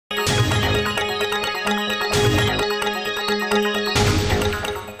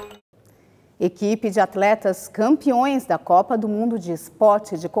Equipe de atletas campeões da Copa do Mundo de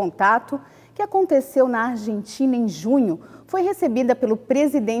Esporte de Contato, que aconteceu na Argentina em junho, foi recebida pelo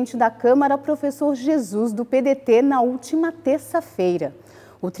presidente da Câmara, professor Jesus, do PDT, na última terça-feira.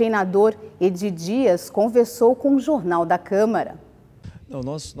 O treinador Edi Dias conversou com o Jornal da Câmara. Não,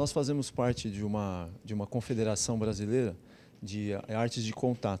 nós fazemos parte de uma confederação brasileira de artes de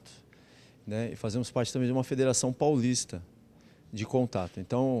contato, né? E fazemos parte também de uma federação paulista de contato.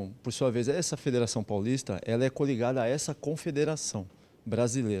 Então, por sua vez, essa Federação Paulista, ela é coligada a essa Confederação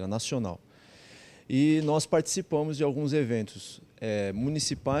Brasileira, nacional. E nós participamos de alguns eventos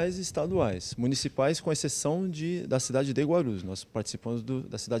municipais e estaduais. Municipais com exceção da cidade de Guarulhos. Nós participamos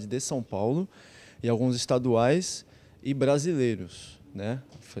da cidade de São Paulo e alguns estaduais e brasileiros, né?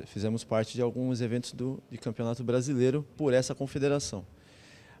 Fizemos parte de alguns eventos de campeonato brasileiro por essa confederação.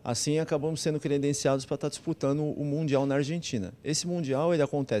 Assim, acabamos sendo credenciados para estar disputando o Mundial na Argentina. Esse Mundial ele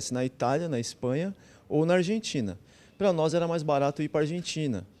acontece na Itália, na Espanha ou na Argentina. Para nós era mais barato ir para a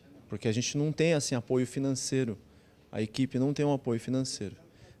Argentina, porque a gente não tem assim, apoio financeiro. A equipe não tem um apoio financeiro,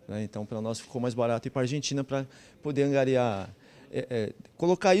 né? Então, para nós ficou mais barato ir para a Argentina para poder angariar,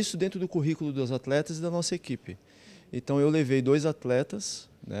 colocar isso dentro do currículo dos atletas e da nossa equipe. Então, eu levei 2 atletas,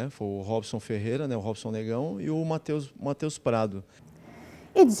 né? Foi o Robson Ferreira, né? O Robson Negão, e o Matheus Prado.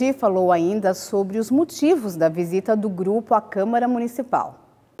 Edi falou ainda sobre os motivos da visita do grupo à Câmara Municipal.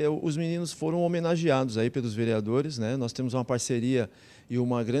 Os meninos foram homenageados aí pelos vereadores, né? Nós temos uma parceria e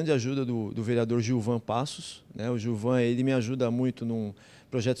uma grande ajuda do vereador Gilvan Passos, né? O Gilvan, ele me ajuda muito num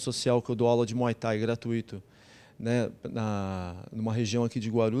projeto social que eu dou aula de Muay Thai gratuito, né? Numa região aqui de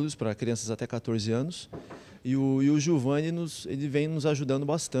Guarulhos para crianças até 14 anos. E o Gilvan, ele vem nos ajudando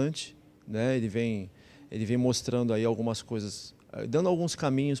bastante, né? Ele vem mostrando aí algumas coisas, dando alguns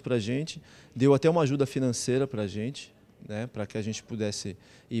caminhos para a gente, deu até uma ajuda financeira para a gente, né, para que a gente pudesse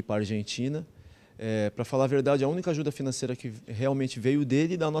ir para a Argentina. Para falar a verdade, a única ajuda financeira que realmente veio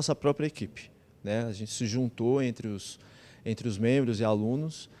dele e da nossa própria equipe, né? A gente se juntou entre os membros e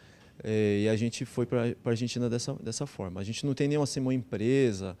alunos e a gente foi para a Argentina dessa forma. A gente não tem nenhuma assim, uma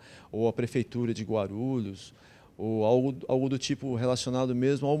empresa ou a prefeitura de Guarulhos ou algo do tipo relacionado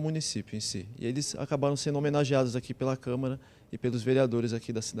mesmo ao município em si. E eles acabaram sendo homenageados aqui pela Câmara e pelos vereadores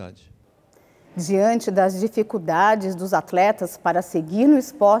aqui da cidade. Diante das dificuldades dos atletas para seguir no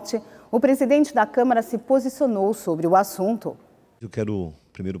esporte, o presidente da Câmara se posicionou sobre o assunto. Eu quero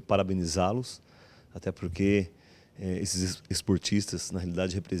primeiro parabenizá-los, até porque esses esportistas, na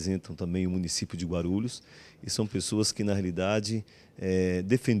realidade, representam também o município de Guarulhos e são pessoas que, na realidade,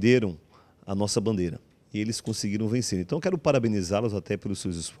 defenderam a nossa bandeira. E eles conseguiram vencer. Então, eu quero parabenizá-los até pelos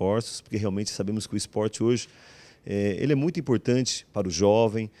seus esforços, porque realmente sabemos que o esporte hoje ele é muito importante para o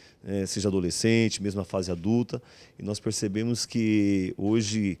jovem, seja adolescente, mesmo na fase adulta, e nós percebemos que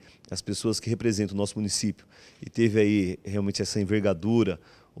hoje as pessoas que representam o nosso município e teve aí realmente essa envergadura,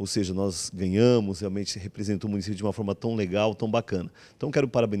 ou seja, nós ganhamos, realmente representou o município de uma forma tão legal, tão bacana. Então quero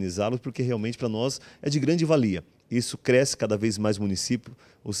parabenizá-los porque realmente para nós é de grande valia. Isso cresce cada vez mais o município,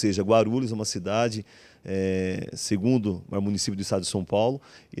 ou seja, Guarulhos é uma cidade, segundo o maior município do estado de São Paulo,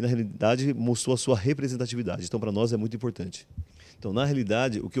 e na realidade mostrou a sua representatividade. Então para nós é muito importante. Então na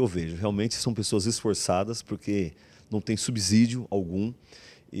realidade o que eu vejo, realmente são pessoas esforçadas porque não tem subsídio algum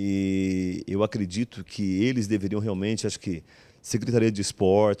e eu acredito que eles deveriam realmente, acho que Secretaria de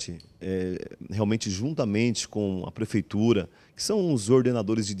Esporte, realmente juntamente com a Prefeitura, que são os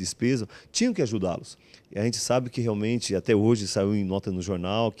ordenadores de despesa, tinham que ajudá-los. E a gente sabe que realmente, até hoje saiu em nota no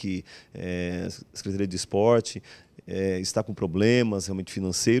jornal, que a Secretaria de Esporte está com problemas realmente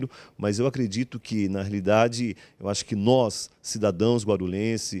financeiro, mas eu acredito que, na realidade, eu acho que nós, cidadãos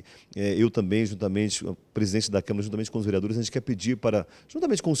guarulhenses, eu também, juntamente, o presidente da Câmara, juntamente com os vereadores, a gente quer pedir para,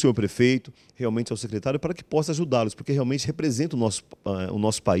 juntamente com o senhor prefeito, realmente ao secretário, para que possa ajudá-los, porque realmente representa o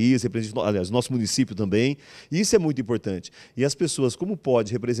nosso país, representa, aliás, o nosso município também, e isso é muito importante. E as pessoas, como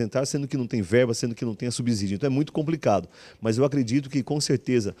pode representar, sendo que não tem verba, sendo que não tem subsídio? Então é muito complicado, mas eu acredito que, com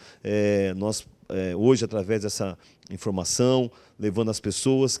certeza, nós hoje, através dessa informação, levando as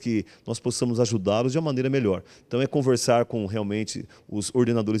pessoas, que nós possamos ajudá-los de uma maneira melhor. Então é conversar com realmente os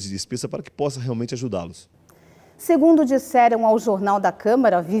ordenadores de despesa para que possa realmente ajudá-los. Segundo disseram ao Jornal da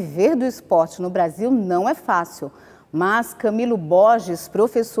Câmara, viver do esporte no Brasil não é fácil. Mas Camilo Borges,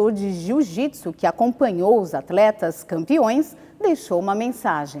 professor de jiu-jitsu que acompanhou os atletas campeões, deixou uma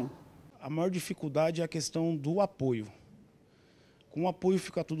mensagem. A maior dificuldade é a questão do apoio. Com o apoio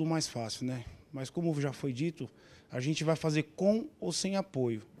fica tudo mais fácil, né? Mas como já foi dito, a gente vai fazer com ou sem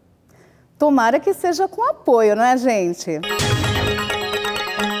apoio. Tomara que seja com apoio, não é, gente?